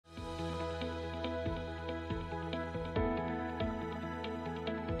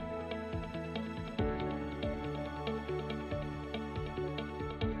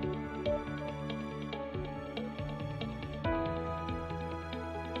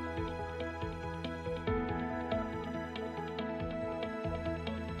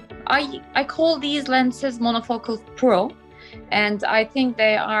I call these lenses monofocal pro, and I think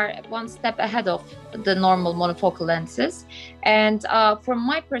they are one step ahead of the normal monofocal lenses. And from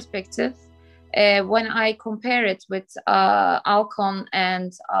my perspective, when I compare it with Alcon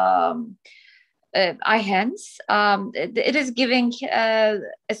and iHands, it is giving a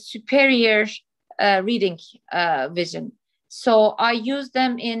superior reading vision. So I use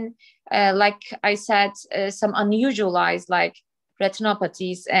them in, like I said, some unusual eyes like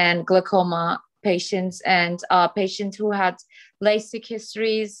retinopathies and glaucoma patients, and patients who had LASIK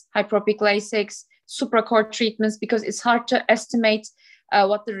histories, hyperopic LASIKs, supracore treatments, because it's hard to estimate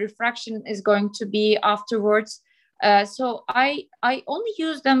what the refraction is going to be afterwards. So I only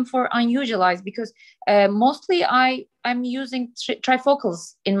use them for unusual eyes because mostly I'm using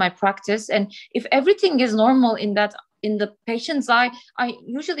trifocals in my practice, and if everything is normal in the patient's eye, I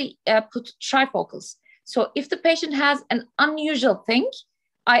usually put trifocals. So if the patient has an unusual thing,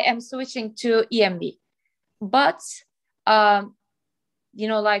 I am switching to EMV. But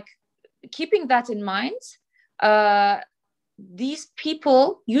like keeping that in mind, these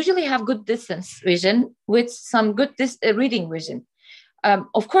people usually have good distance vision with some good reading vision.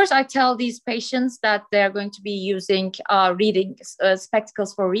 Of course, I tell these patients that they're going to be using reading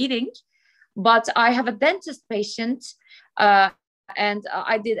spectacles for reading, but I have a dentist patient and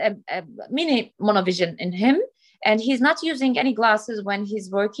I did a mini monovision in him, and he's not using any glasses when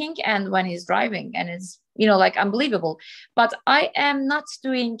he's working and when he's driving, and it's like unbelievable. But I am not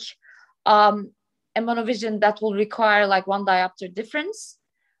doing a monovision that will require like one diopter difference.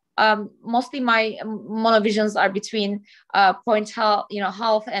 Mostly my monovisions are between half and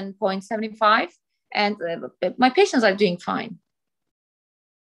 0.75, and my patients are doing fine.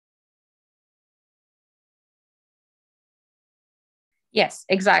 Yes,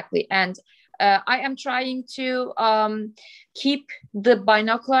 exactly. And I am trying to keep the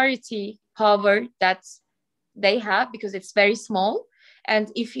binocularity power that they have because it's very small.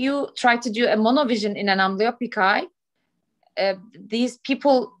 And if you try to do a monovision in an amblyopic eye, these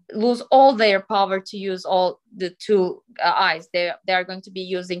people lose all their power to use all the two eyes. They are going to be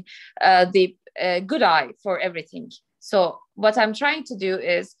using the good eye for everything. So what I'm trying to do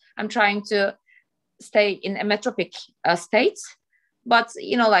is I'm trying to stay in a metropic state, but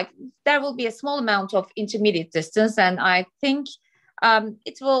there will be a small amount of intermediate distance, and I think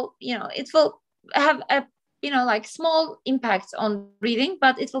it will have a small impact on reading,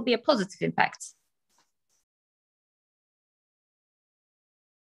 but it will be a positive impact.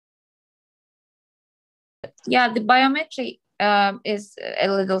 Yeah, the biometry is a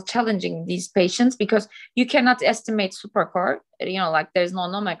little challenging in these patients because you cannot estimate supracore. There's no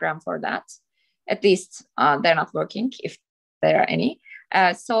nomogram for that. At least they're not working if there are any.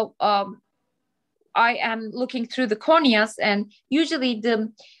 So I am looking through the corneas, and usually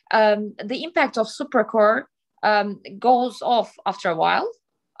the impact of supracore goes off after a while.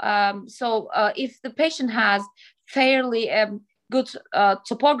 So if the patient has fairly good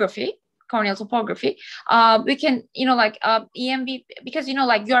topography, corneal topography, we can, EMV, because,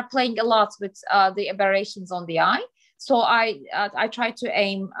 you are playing a lot with the aberrations on the eye. So I try to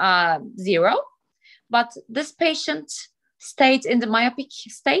aim 0. But this patient stayed in the myopic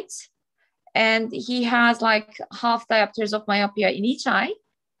state, and he has like half diopters of myopia in each eye,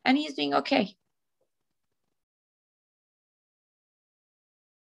 and he's doing okay.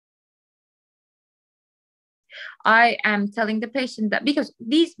 I am telling the patient that because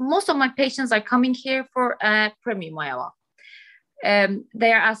most of my patients are coming here for premium myopia.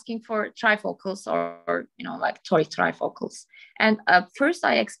 They are asking for trifocals or toric trifocals. And first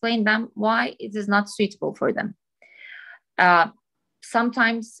I explain them why it is not suitable for them.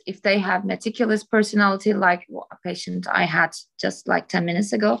 Sometimes if they have meticulous personality, like a patient I had just like 10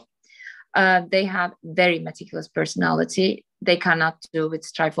 minutes ago, they have very meticulous personality. They cannot do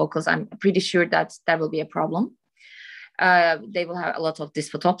with trifocals. I'm pretty sure that there will be a problem. They will have a lot of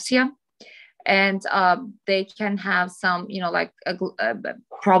dysphotopsia, and they can have some,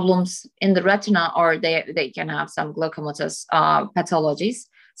 problems in the retina, or they can have some glaucomatous pathologies.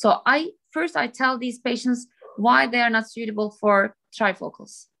 So I tell these patients why they are not suitable for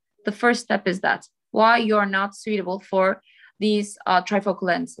trifocals. The first step is that why you're not suitable for these trifocal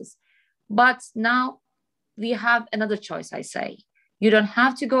lenses. But now we have another choice. I say you don't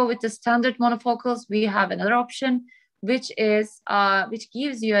have to go with the standard monofocals. We have another option, which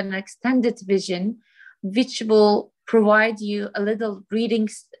gives you an extended vision, which will provide you a little reading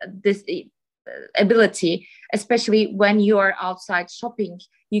this ability, especially when you are outside shopping.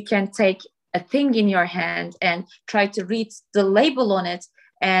 You can take a thing in your hand and try to read the label on it.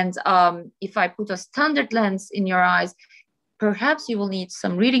 And if I put a standard lens in your eyes, perhaps you will need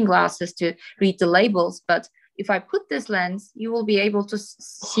some reading glasses to read the labels, but if I put this lens, you will be able to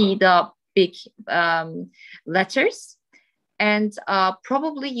see the big letters, and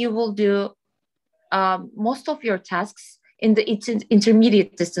probably you will do most of your tasks in the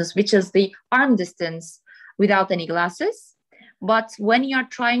intermediate distance, which is the arm distance, without any glasses. But when you're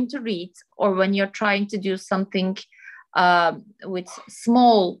trying to read, or when you're trying to do something with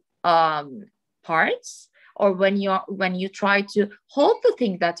small parts, or when you try to hold the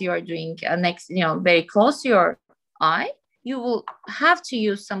thing that you are doing next, very close to your eye, you will have to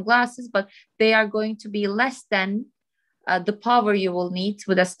use some glasses, but they are going to be less than the power you will need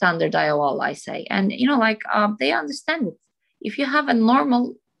with a standard IOL, I say. And they understand it. If you have a normal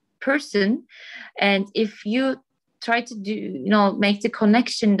person, and if you try to do make the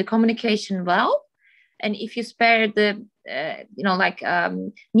connection, the communication well, and if you spare the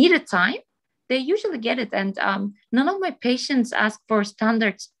needed time, they usually get it. And none of my patients ask for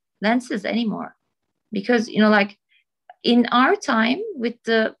standard lenses anymore, because in our time, with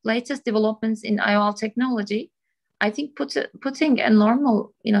the latest developments in IOL technology, I think putting a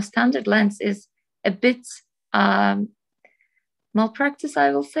normal standard lens is a bit malpractice,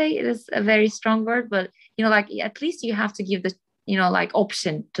 I will say. It is a very strong word, but at least you have to give the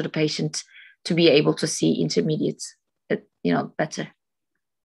option to the patient to be able to see intermediate better.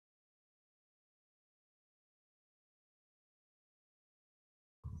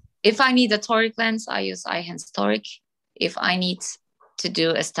 If I need a toric lens, I use Eyehands toric. If I need to do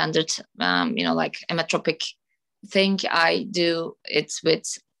a standard ametropic thing, I do it with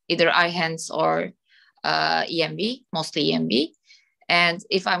either Eyehands or EMV, mostly EMV. And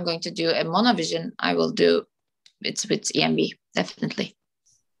if I'm going to do a monovision, I will do it with EMV, definitely.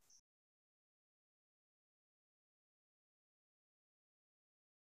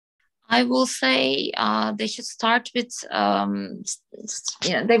 I will say they should start with,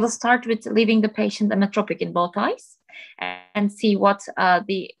 they will start with leaving the patient ametropic in both eyes and see what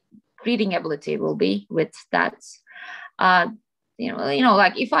the reading ability will be with that.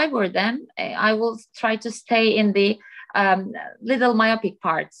 If I were them, I will try to stay in the little myopic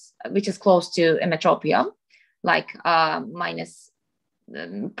parts, which is close to emetropia, like minus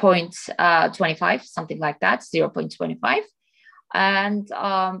 0.25, something like that, 0.25. And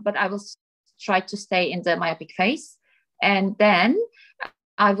but I will try to stay in the myopic phase, and then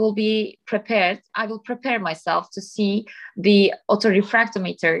I will be prepared. I will prepare myself to see the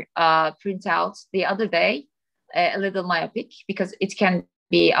autorefractometer printout the other day, a little myopic, because it can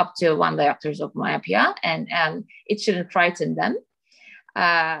be up to 1 diopters of myopia, and it shouldn't frighten them.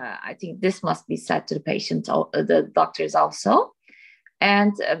 I think this must be said to the patient, the doctors also.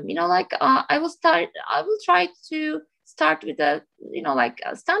 And I will try to start with a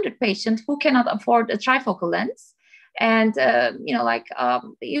a standard patient who cannot afford a trifocal lens, and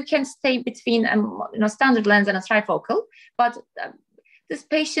you can stay between standard lens and a trifocal, but this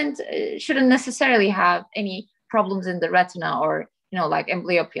patient shouldn't necessarily have any problems in the retina, or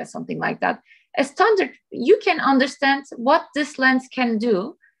amblyopia, something like that. A standard, you can understand what this lens can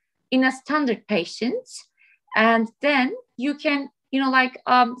do in a standard patient, and then you can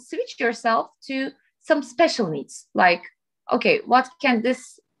switch yourself to some special needs, like, okay, what can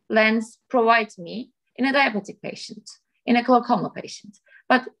this lens provide me in a diabetic patient, in a glaucoma patient?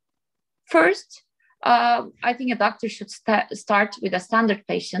 But first, I think a doctor should start with a standard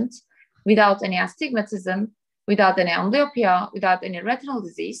patient without any astigmatism, without any amblyopia, without any retinal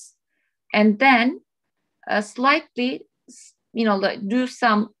disease, and then slightly, do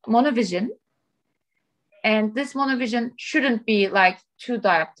some monovision. And this monovision shouldn't be like 2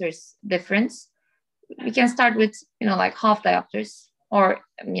 diopters difference. We can start with, half diopters, or,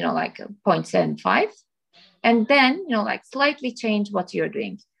 0.75. And then, slightly change what you're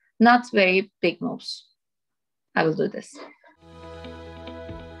doing. Not very big moves. I will do this.